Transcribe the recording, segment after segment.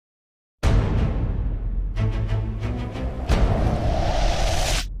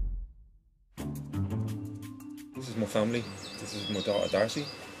is my family. This is my daughter Darcy.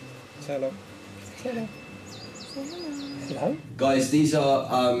 Say hello. Say hello. Hello. Guys, these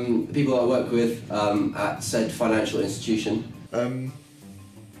are people I work with at said financial institution.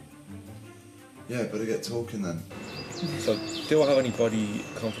 Yeah, better get talking then. So, do I have any body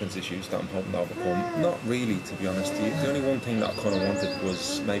confidence issues that I'm hoping to overcome? Not really, to be honest. The only one thing that I kind of wanted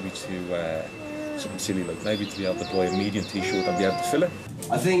was maybe to, something silly, like maybe to be able to buy a medium t-shirt and be able to fill it.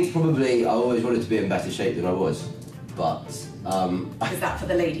 I think probably I always wanted to be in better shape than I was, but... Is that for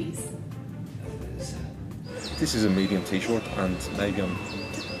the ladies? This is a medium t-shirt and maybe I'm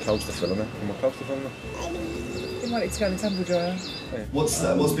close to filling it. Am I close to filling it? You want it to go in the tumble dryer. Yeah. What's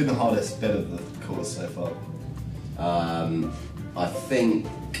been the hardest bit of the course so far? I think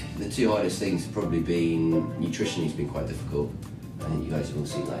the two hardest things have probably been nutrition has been quite difficult. I think you guys have all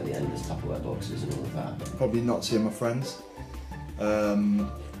seen like the endless Tupperware boxes and all of that. Probably not seeing my friends. I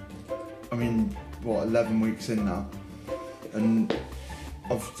mean, what, 11 weeks in now, and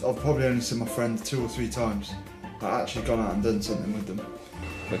I've probably only seen my friends 2 or 3 times. I've actually gone out and done something with them.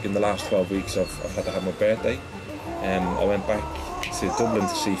 Like in the last 12 weeks I've had to have my birthday. I went back to Dublin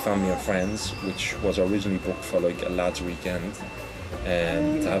to see family and friends, which was originally booked for like a lads' weekend,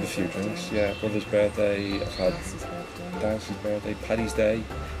 to have a few drinks. Yeah, brother's birthday, I've had Darcy's birthday, Paddy's Day.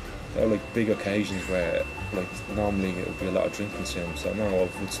 They're like big occasions where like normally it would be a lot of drinking consumed, so no,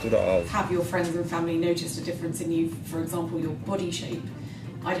 I've withstood it all. Have your friends and family noticed a difference in you, for example, your body shape?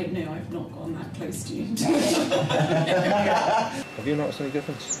 I don't know, I've not gone that close to you. Have you noticed any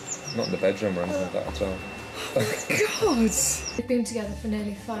difference? Not in the bedroom or anything like that at all. God! We've been together for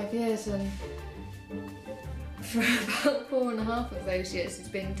nearly 5 years, and for about 4.5 of those years he's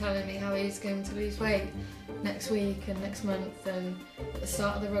been telling me how he's going to lose weight next week and next month and at the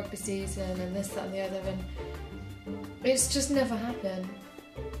start of the rugby season and this, that and the other, and it's just never happened.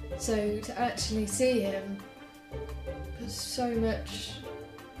 So to actually see him put so much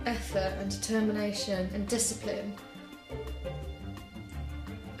effort and determination and discipline,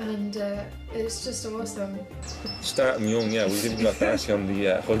 and it's just awesome. Starting young, yeah, we've even got Darcy on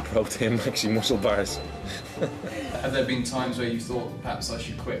the high protein maxi muscle bars. Have there been times where you thought perhaps I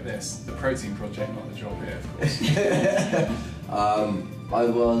should quit this? The protein project, not the job here, of course.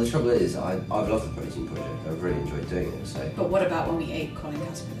 Well, the trouble is, I've loved the protein project. I've really enjoyed doing it. So. But what about when we ate Colin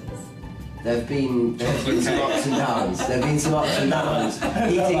caterpillars? There've been some ups and downs. There've been some ups and downs.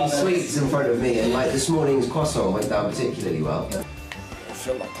 Eating sweets in front of me, and like this morning's croissant went down particularly well. I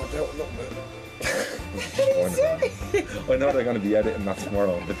feel like I'll do it a little bit. I know they're going to be editing that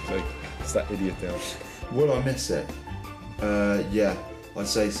tomorrow, and it's like, it's that idiot there. Will I miss it? Yeah, I'd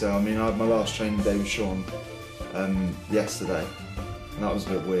say so. I mean, I had my last training day with Sean yesterday, and that was a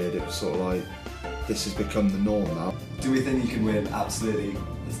bit weird. It was sort of like, this has become the norm now. Do we think you can win? Absolutely.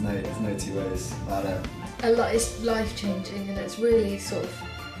 There's no two ways about it. A lot is life-changing, and it's really sort of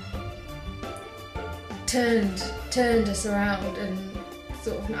turned us around, and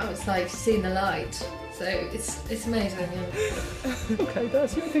sort of now it's like seeing the light. So it's amazing. Yeah. Okay,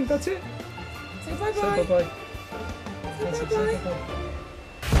 Darcy, I think that's it. Say bye-bye. Say bye-bye. Say bye-bye.